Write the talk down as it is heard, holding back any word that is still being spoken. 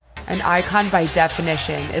An icon, by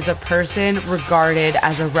definition, is a person regarded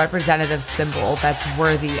as a representative symbol that's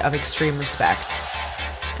worthy of extreme respect.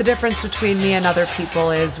 The difference between me and other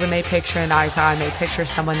people is when they picture an icon, they picture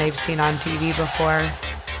someone they've seen on TV before.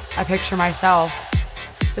 I picture myself.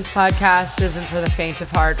 This podcast isn't for the faint of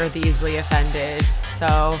heart or the easily offended.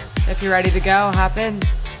 So if you're ready to go, hop in.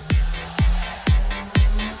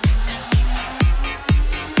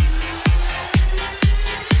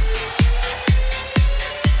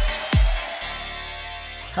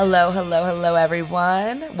 Hello,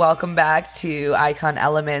 everyone. Welcome back to Icon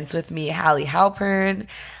Elements with me, Hallie Halpern.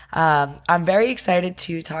 I'm very excited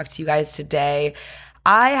to talk to you guys today.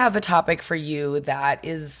 I have a topic for you that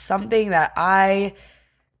is something that I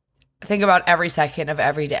think about every second of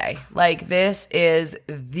every day. Like, this is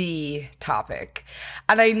the topic.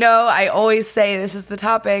 And I know I always say this is the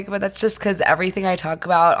topic, but that's just because everything I talk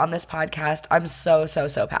about on this podcast, I'm so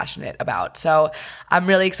passionate about. So I'm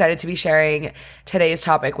really excited to be sharing today's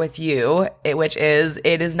topic with you, which is,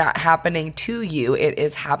 it is not happening to you, it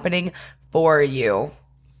is happening for you.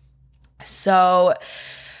 So,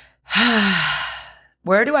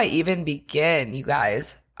 where do I even begin, you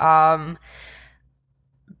guys?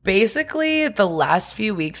 Basically, the last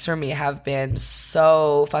few weeks for me have been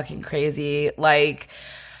so fucking crazy. Like,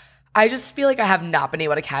 I just feel like I have not been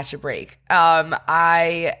able to catch a break.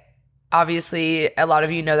 I obviously, a lot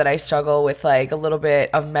of you know that I struggle with like a little bit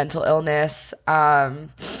of mental illness.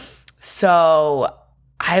 So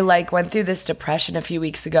I went through this depression a few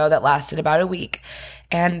weeks ago that lasted about a week.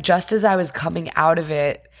 And just as I was coming out of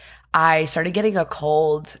it, I started getting a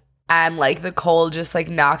cold, and the cold just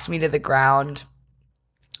knocked me to the ground,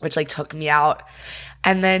 which took me out.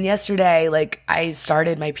 And then yesterday, I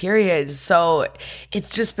started my period. So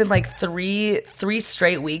it's just been three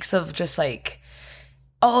straight weeks of just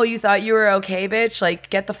oh, you thought you were okay, bitch?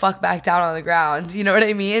 Get the fuck back down on the ground. You know what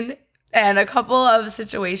I mean? And a couple of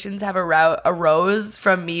situations have arose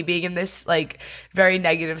from me being in this very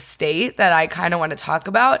negative state that I kind of want to talk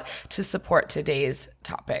about to support today's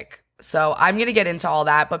topic. So I'm going to get into all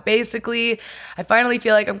that, but basically I finally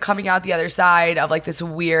feel like I'm coming out the other side of this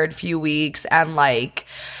weird few weeks, and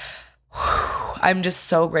I'm just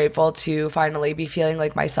so grateful to finally be feeling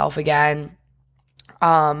like myself again.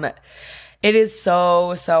 It is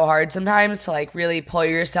so hard sometimes to really pull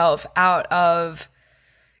yourself out of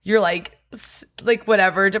your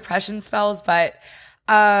whatever depression spells, but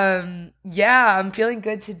yeah, I'm feeling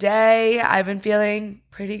good today. I've been feeling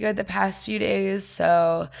pretty good the past few days,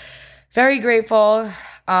 so very grateful.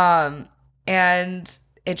 And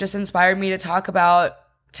it just inspired me to talk about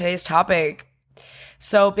today's topic.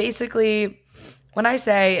 So basically, when I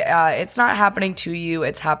say it's not happening to you,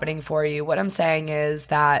 it's happening for you, what I'm saying is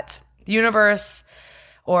that the universe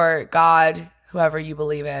or God, whoever you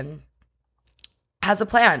believe in, has a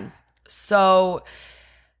plan. So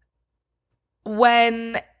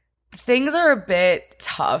when things are a bit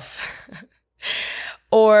tough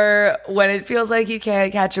or when it feels like you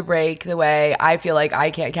can't catch a break the way I feel like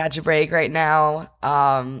I can't catch a break right now,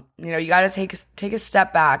 you got to take a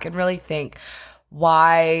step back and really think,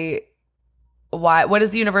 what is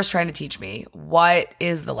the universe trying to teach me? What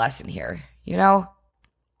is the lesson here?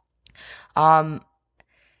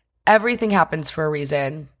 Everything happens for a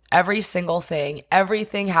reason. Every single thing,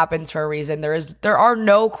 everything happens for a reason. There are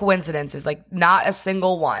no coincidences, not a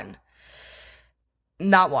single one.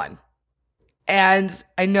 Not one. And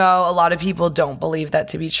I know a lot of people don't believe that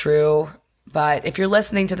to be true, but if you're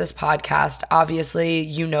listening to this podcast, obviously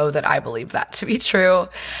you know that I believe that to be true.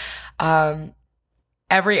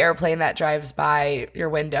 Every airplane that drives by your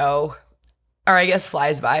window, or I guess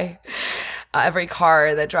flies by, every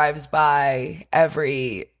car that drives by,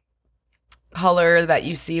 every color that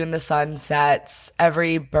you see when the sun sets,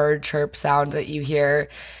 every bird chirp sound that you hear,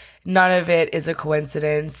 none of it is a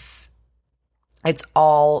coincidence. It's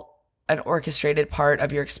all an orchestrated part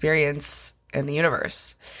of your experience in the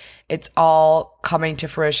universe. It's all coming to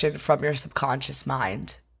fruition from your subconscious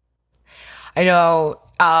mind. I know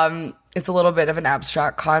it's a little bit of an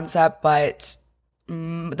abstract concept, but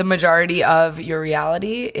the majority of your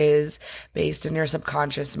reality is based in your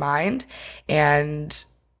subconscious mind, and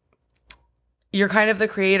you're kind of the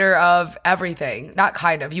creator of everything. Not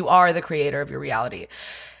kind of, you are the creator of your reality.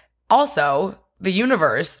 Also, the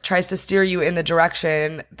universe tries to steer you in the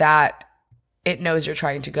direction that it knows you're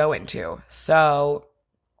trying to go into. So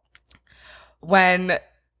when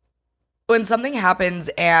something happens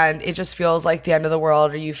and it just feels like the end of the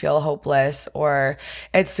world, or you feel hopeless, or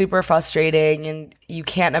it's super frustrating and you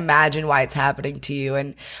can't imagine why it's happening to you,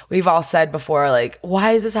 and we've all said before,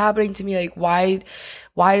 why is this happening to me? Why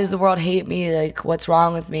does the world hate me? What's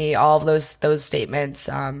wrong with me? All of those statements.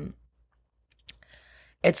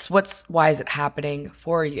 It's why is it happening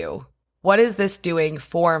for you? What is this doing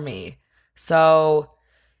for me? So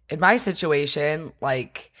in my situation,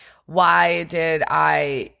 like, why did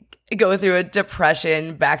I go through a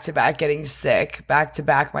depression back to back, getting sick back to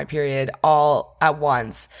back, my period all at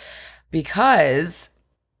once? Because,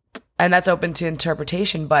 and that's open to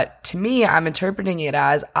interpretation, but to me, I'm interpreting it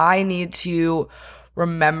as I need to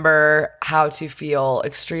remember how to feel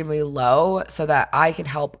extremely low so that I can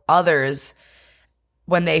help others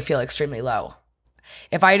when they feel extremely low.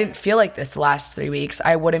 If I didn't feel like this the last 3 weeks,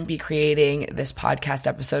 I wouldn't be creating this podcast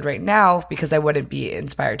episode right now because I wouldn't be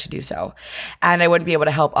inspired to do so. And I wouldn't be able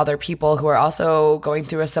to help other people who are also going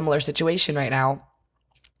through a similar situation right now.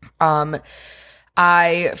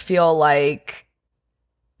 I feel like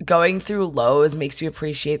going through lows makes you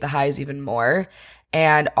appreciate the highs even more.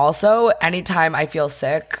 And also, anytime I feel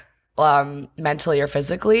sick, mentally or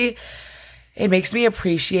physically, it makes me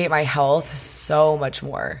appreciate my health so much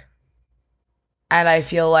more. And I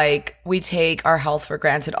feel like we take our health for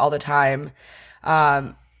granted all the time,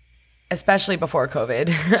 especially before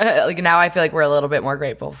COVID. Like now I feel like we're a little bit more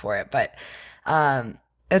grateful for it. But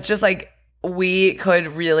it's just like we could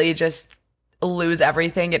really just lose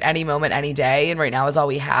everything at any moment, any day. And right now is all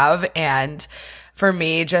we have. And for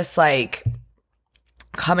me, just like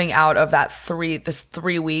coming out of this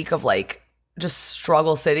 3 week of like just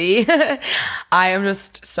struggle city, I am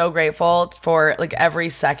just so grateful for like every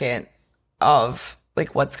second of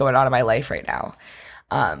like what's going on in my life right now.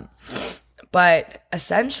 But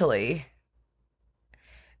essentially,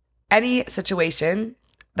 any situation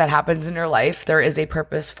that happens in your life, there is a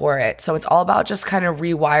purpose for it. So it's all about just kind of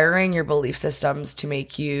rewiring your belief systems to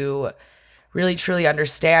make you really truly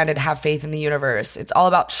understand and have faith in the universe. It's all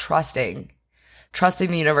about trusting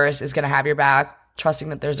the universe is going to have your back, trusting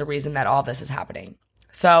that there's a reason that all this is happening.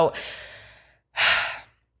 So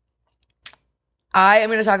I am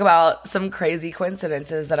going to talk about some crazy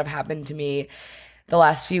coincidences that have happened to me the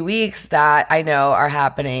last few weeks that I know are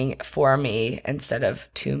happening for me instead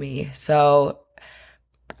of to me. So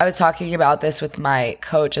I was talking about this with my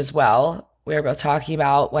coach as well. We were both talking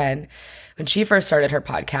about when she first started her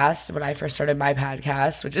podcast, when I first started my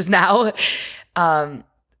podcast, which is now,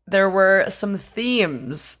 there were some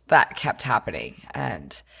themes that kept happening.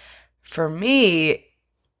 And for me,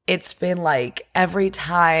 it's been like every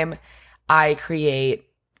time I create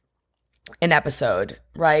an episode,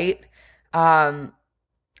 right?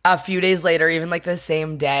 A few days later, even like the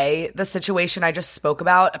same day, the situation I just spoke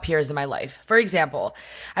about appears in my life. For example,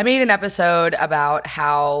 I made an episode about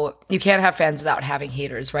how you can't have fans without having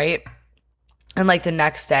haters, right? And like the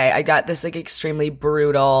next day, I got this like extremely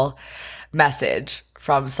brutal message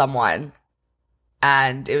from someone.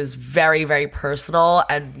 And it was very, very personal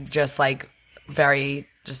and just like very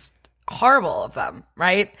just horrible of them,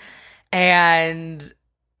 right? And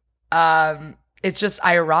it's just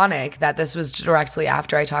ironic that this was directly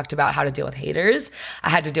after I talked about how to deal with haters. I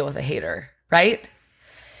had to deal with a hater, right?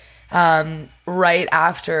 Right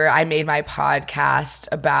after I made my podcast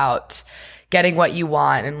about getting what you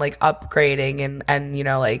want and like upgrading and you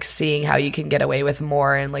know, like seeing how you can get away with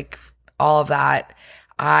more and like all of that,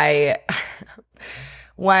 I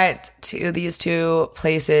went to these 2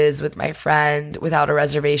 places with my friend without a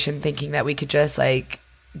reservation, thinking that we could just like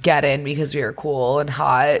get in because we were cool and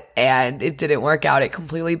hot, and it didn't work out. It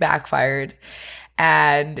completely backfired,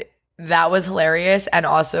 and that was hilarious and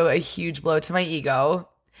also a huge blow to my ego.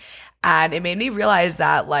 And it made me realize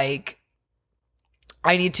that like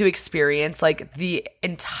I need to experience like the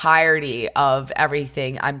entirety of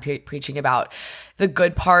everything I'm preaching about. The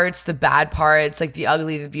good parts, the bad parts, like the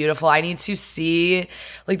ugly, the beautiful. I need to see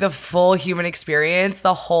like the full human experience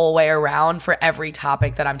the whole way around for every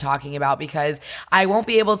topic that I'm talking about, because I won't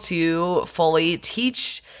be able to fully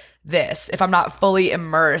teach this if I'm not fully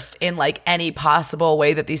immersed in like any possible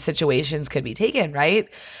way that these situations could be taken, right?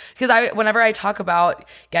 Because whenever I talk about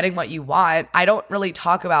getting what you want, I don't really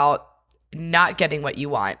talk about not getting what you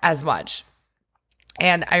want as much.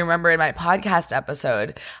 And I remember in my podcast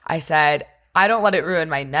episode, I said, I don't let it ruin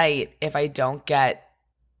my night if I don't get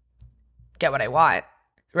what I want,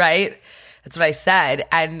 right? That's what I said.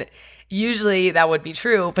 And usually that would be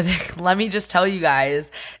true, but let me just tell you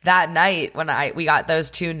guys, that night when we got those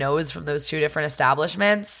 2 no's from those 2 different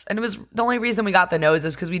establishments, and it was the only reason we got the no's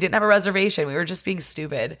is because we didn't have a reservation. We were just being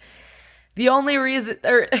stupid. The only reason,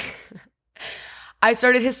 I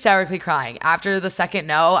started hysterically crying. After the second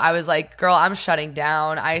no, I was like, girl, I'm shutting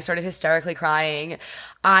down. I started hysterically crying.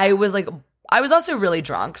 I was also really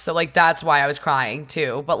drunk, so like that's why I was crying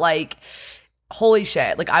too. But like holy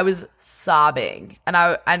shit, like I was sobbing,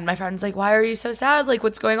 and my friend's like, why are you so sad, like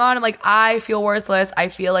what's going on? I'm like, I feel worthless. I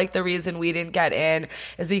feel like the reason we didn't get in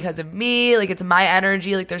is because of me, like it's my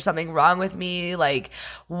energy, like there's something wrong with me, like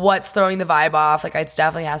what's throwing the vibe off, like it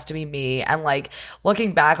definitely has to be me. And like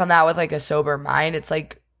looking back on that with like a sober mind, it's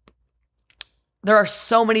like there are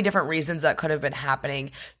so many different reasons that could have been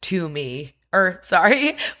happening to me, or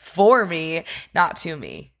sorry, for me, not to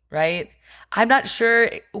me, right? I'm not sure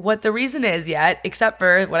what the reason is yet, except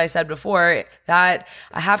for what I said before, that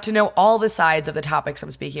I have to know all the sides of the topics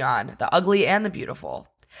I'm speaking on, the ugly and the beautiful.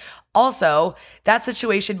 Also, that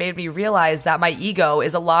situation made me realize that my ego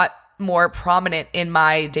is a lot more prominent in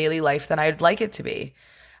my daily life than I'd like it to be.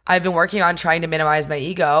 I've been working on trying to minimize my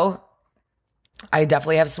ego. I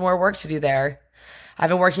definitely have some more work to do there. I've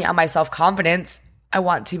been working on my self-confidence. I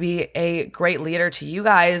want to be a great leader to you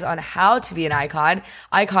guys on how to be an icon.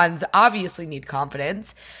 Icons obviously need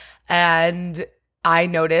confidence. And I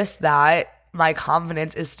noticed that my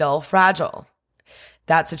confidence is still fragile.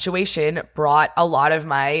 That situation brought a lot of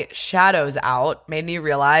my shadows out, made me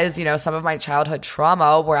realize, some of my childhood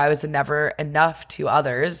trauma where I was never enough to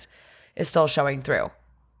others is still showing through,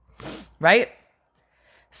 right?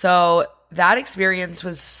 So that experience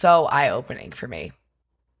was so eye-opening for me.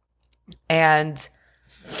 And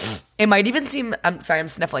it might even seem, I'm sorry, I'm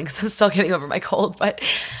sniffling because I'm still getting over my cold, but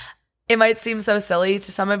it might seem so silly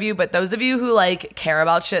to some of you, but those of you who like care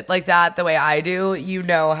about shit like that the way I do, you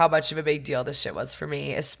know how much of a big deal this shit was for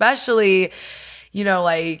me. Especially,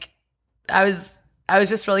 like I was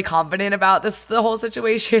just really confident about the whole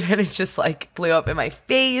situation, and it just like blew up in my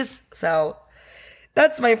face. So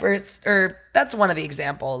that's that's one of the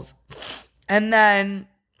examples. And then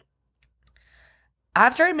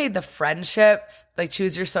after I made the friendship, like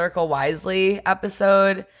choose your circle wisely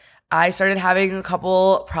episode, I started having a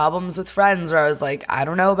couple problems with friends where I was like, I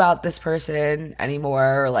don't know about this person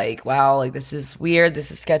anymore. Or like, wow, like this is weird. This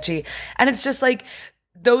is sketchy. And it's just like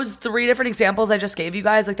those 3 different examples I just gave you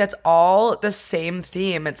guys, like that's all the same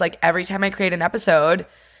theme. It's like every time I create an episode,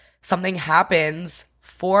 something happens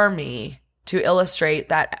for me to illustrate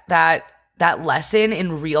that lesson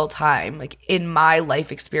in real time, like in my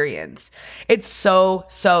life experience. It's so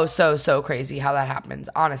crazy how that happens,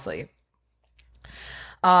 honestly.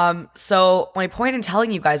 So my point in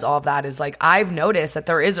telling you guys all of that is like, I've noticed that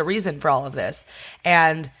there is a reason for all of this.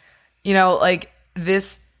 And, like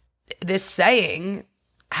this saying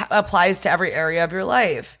applies to every area of your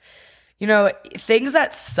life. Things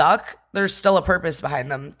that suck, there's still a purpose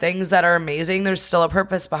behind them. Things that are amazing, there's still a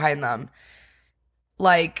purpose behind them.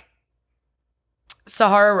 Like,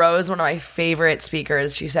 Sahara Rose, one of my favorite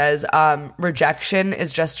speakers, she says, rejection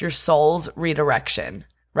is just your soul's redirection,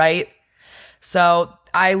 right? So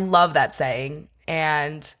I love that saying,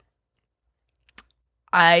 and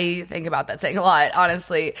I think about that saying a lot,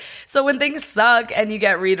 honestly. So when things suck and you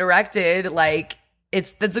get redirected, like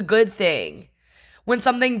it's a good thing. When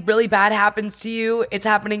something really bad happens to you, it's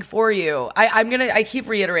happening for you. I keep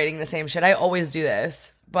reiterating the same shit. I always do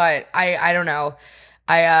this, but I don't know.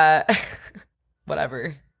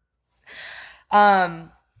 Whatever. But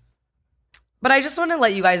I just want to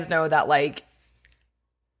let you guys know that like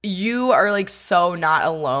you are like so not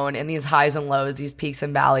alone in these highs and lows, these peaks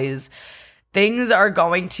and valleys. Things are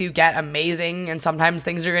going to get amazing, and sometimes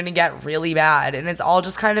things are going to get really bad, and it's all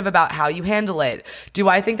just kind of about how you handle it. Do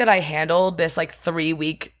I think that I handled this like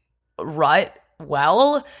 3-week rut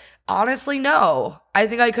well? Honestly, no. I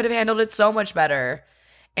think I could have handled it so much better.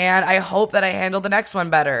 And I hope that I handle the next one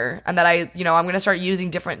better, and that I'm going to start using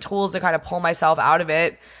different tools to kind of pull myself out of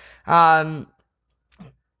it.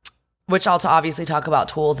 Which I'll obviously talk about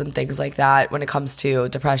tools and things like that when it comes to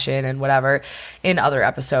depression and whatever in other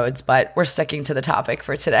episodes, but we're sticking to the topic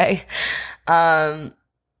for today. When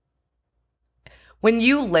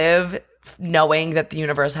you live knowing that the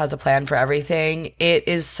universe has a plan for everything, it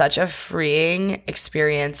is such a freeing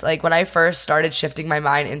experience. Like when I first started shifting my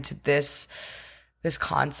mind into this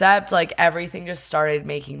concept, like everything just started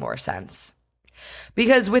making more sense.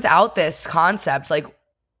 Because without this concept, like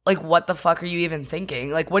what the fuck are you even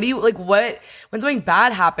thinking? Like when something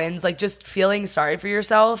bad happens, like just feeling sorry for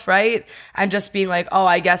yourself, right? And just being like, oh,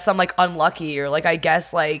 I guess I'm like unlucky, or like I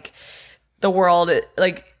guess like the world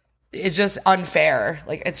like is just unfair.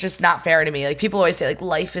 Like it's just not fair to me. Like people always say like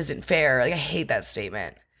life isn't fair. Like I hate that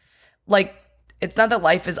statement. Like it's not that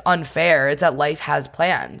life is unfair, it's that life has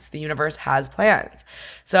plans. The universe has plans.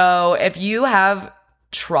 So if you have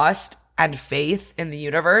trust and faith in the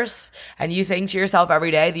universe, and you think to yourself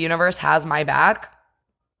every day, the universe has my back,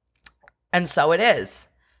 and so it is.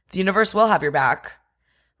 The universe will have your back,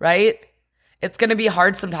 right? It's going to be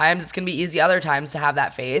hard sometimes. It's going to be easy other times to have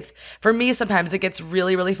that faith. For me, sometimes it gets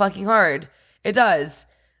really, really fucking hard. It does.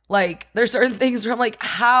 Like, there's certain things where I'm like,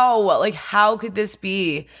 how? Like, how could this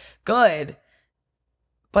be good?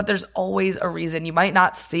 But there's always a reason. You might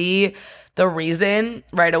not see the reason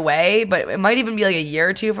right away, but it might even be like a year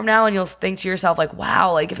or two from now, and you'll think to yourself, like,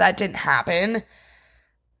 wow, like, if that didn't happen,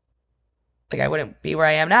 like, I wouldn't be where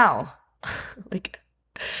I am now. Like,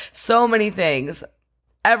 so many things.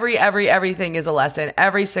 Everything is a lesson.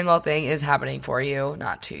 Every single thing is happening for you,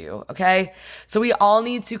 not to you, okay? So we all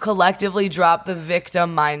need to collectively drop the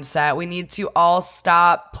victim mindset. We need to all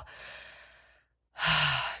stop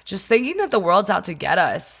just thinking that the world's out to get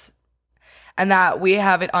us and that we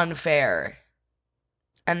have it unfair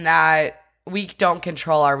and that we don't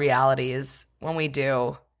control our realities when we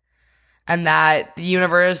do, and that the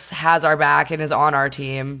universe has our back and is on our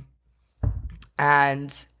team.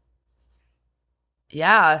 And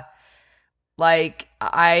yeah, like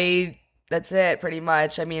that's it pretty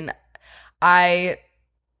much. I mean, I'm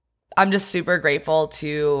just super grateful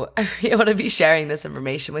to be able to be sharing this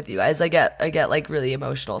information with you guys. I get like really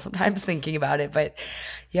emotional sometimes thinking about it, but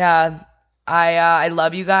yeah, I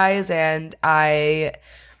love you guys, and I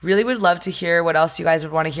really would love to hear what else you guys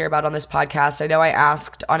would want to hear about on this podcast. I know I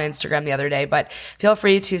asked on Instagram the other day, but feel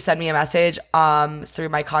free to send me a message through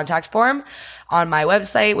my contact form on my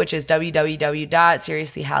website, which is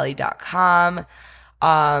www.seriouslyhallie.com.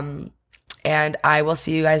 And I will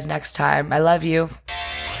see you guys next time. I love you.